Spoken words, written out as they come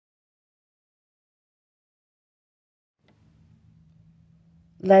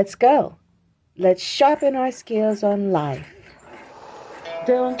Let's go. Let's sharpen our skills on life.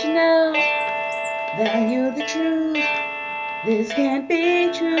 Don't you know that you're the truth? This can't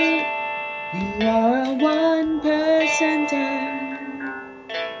be true. You are a one-percenter.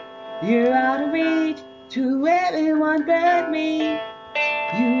 You're out of reach to everyone but me.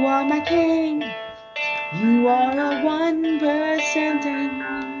 You are my king. You are a one-percenter.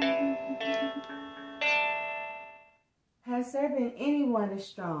 Has there been anyone as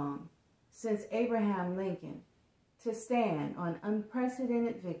strong since Abraham Lincoln to stand on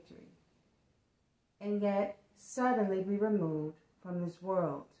unprecedented victory and yet suddenly be removed from this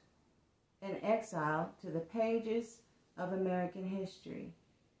world and exiled to the pages of American history?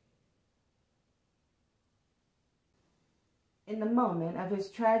 In the moment of his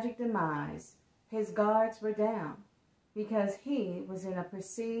tragic demise, his guards were down because he was in a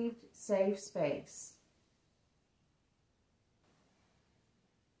perceived safe space.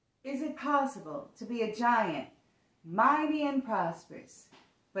 Is it possible to be a giant, mighty and prosperous,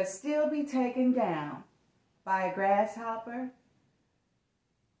 but still be taken down by a grasshopper?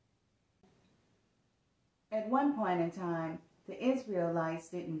 At one point in time, the Israelites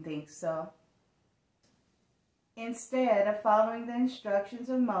didn't think so. Instead of following the instructions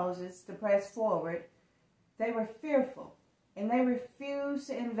of Moses to press forward, they were fearful and they refused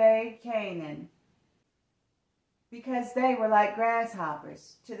to invade Canaan because they were like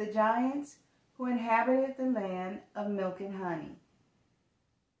grasshoppers to the giants who inhabited the land of milk and honey.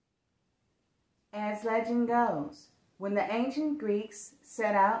 As legend goes, when the ancient Greeks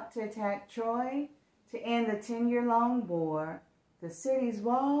set out to attack Troy to end the 10-year-long war, the city's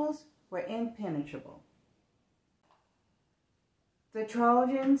walls were impenetrable. The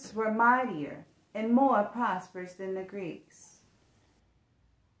Trojans were mightier and more prosperous than the Greeks.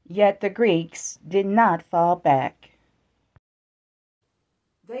 Yet the Greeks did not fall back.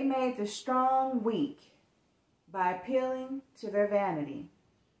 They made the strong weak by appealing to their vanity.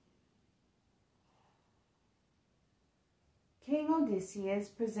 King Odysseus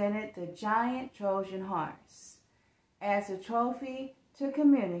presented the giant Trojan horse as a trophy to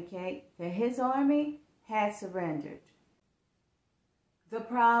communicate that his army had surrendered. The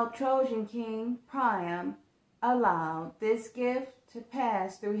proud Trojan king Priam allowed this gift to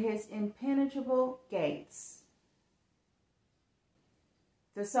pass through his impenetrable gates.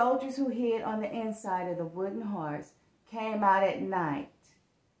 The soldiers who hid on the inside of the wooden horse came out at night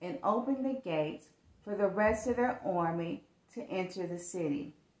and opened the gates for the rest of their army to enter the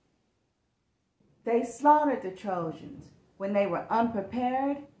city. They slaughtered the Trojans when they were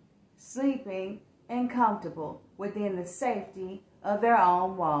unprepared, sleeping, and comfortable within the safety of their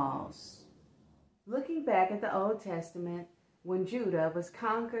own walls. Looking back at the Old Testament, when Judah was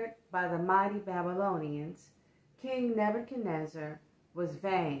conquered by the mighty Babylonians, King Nebuchadnezzar was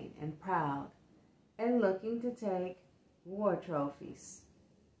vain and proud and looking to take war trophies.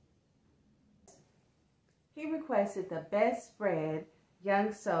 He requested the best bred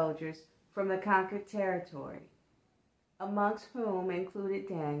young soldiers from the conquered territory, amongst whom included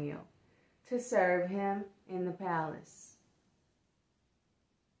Daniel, to serve him in the palace.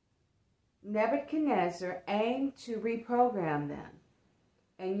 Nebuchadnezzar aimed to reprogram them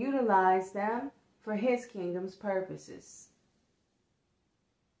and utilize them for his kingdom's purposes.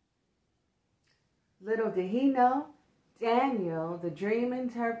 Little did he know, Daniel, the dream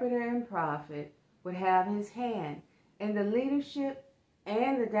interpreter and prophet, would have his hand in the leadership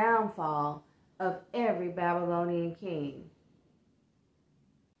and the downfall of every Babylonian king,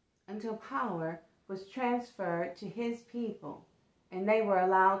 until power was transferred to his people and they were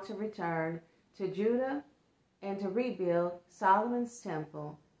allowed to return to Judah and to rebuild Solomon's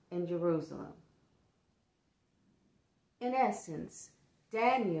temple in Jerusalem. In essence,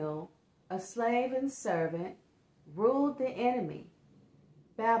 Daniel, a slave and servant, ruled the enemy,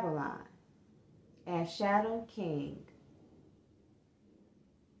 Babylon, as shadow king.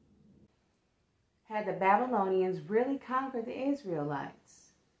 Had the Babylonians really conquered the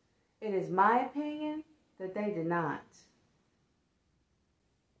Israelites? It is my opinion that they did not.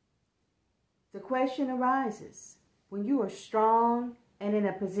 The question arises, when you are strong and in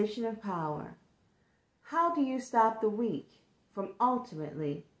a position of power, how do you stop the weak from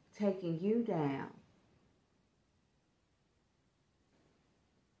ultimately taking you down?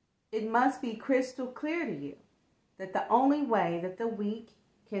 It must be crystal clear to you that the only way that the weak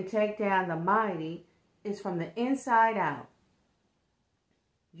can take down the mighty is from the inside out.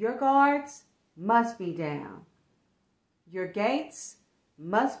 Your guards must be down. Your gates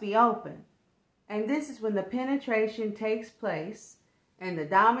must be open. And this is when the penetration takes place and the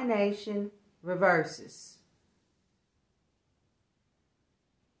domination reverses.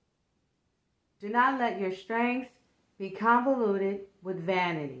 Do not let your strength be convoluted with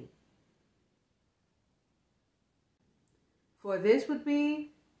vanity, for this would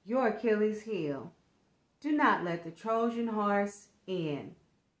be your Achilles' heel. Do not let the Trojan horse in.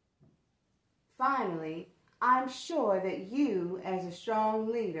 Finally, I'm sure that you, as a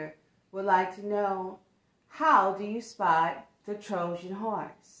strong leader, would like to know, how do you spot the Trojan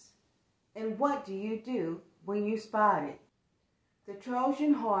horse? And what do you do when you spot it? The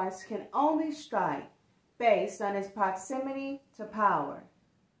Trojan horse can only strike based on its proximity to power.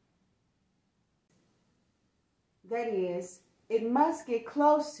 That is, it must get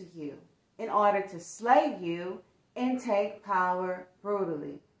close to you in order to slay you and take power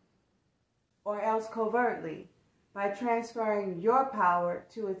brutally, or else covertly, by transferring your power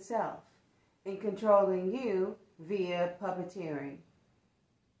to itself and controlling you via puppeteering.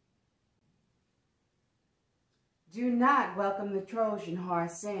 Do not welcome the Trojan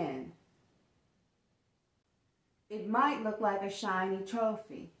horse in. It might look like a shiny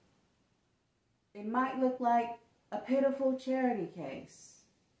trophy. It might look like a pitiful charity case.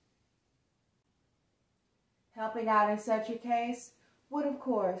 Helping out in such a case would, of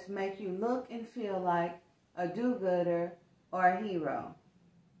course, make you look and feel like a do-gooder or a hero.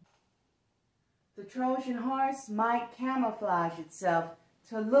 The Trojan horse might camouflage itself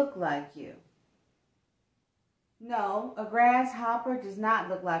to look like you. No, a grasshopper does not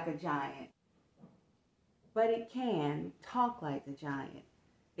look like a giant, but it can talk like the giant,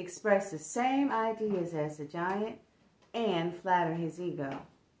 express the same ideas as the giant, and flatter his ego.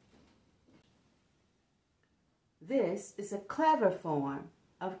 This is a clever form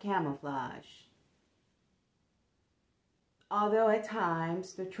of camouflage. Although at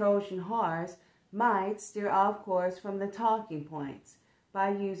times the Trojan horse might steer off course from the talking points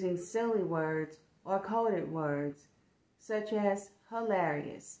by using silly words or coded words, such as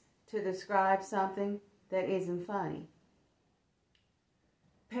hilarious, to describe something that isn't funny.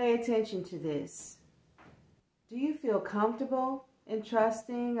 Pay attention to this. Do you feel comfortable and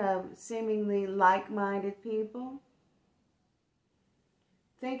trusting of seemingly like-minded people?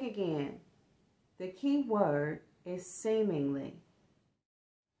 Think again. The key word is seemingly.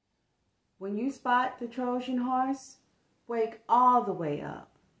 When you spot the Trojan horse, wake all the way up.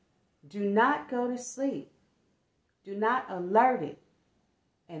 Do not go to sleep. Do not alert it,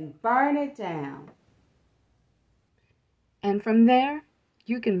 and burn it down. And from there,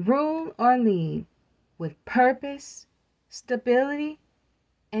 you can rule or lead with purpose, stability,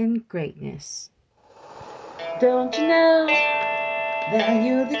 and greatness. Don't you know that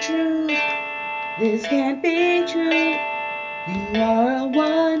you're the truth? This can't be true. You are a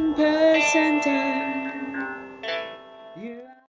one percenter.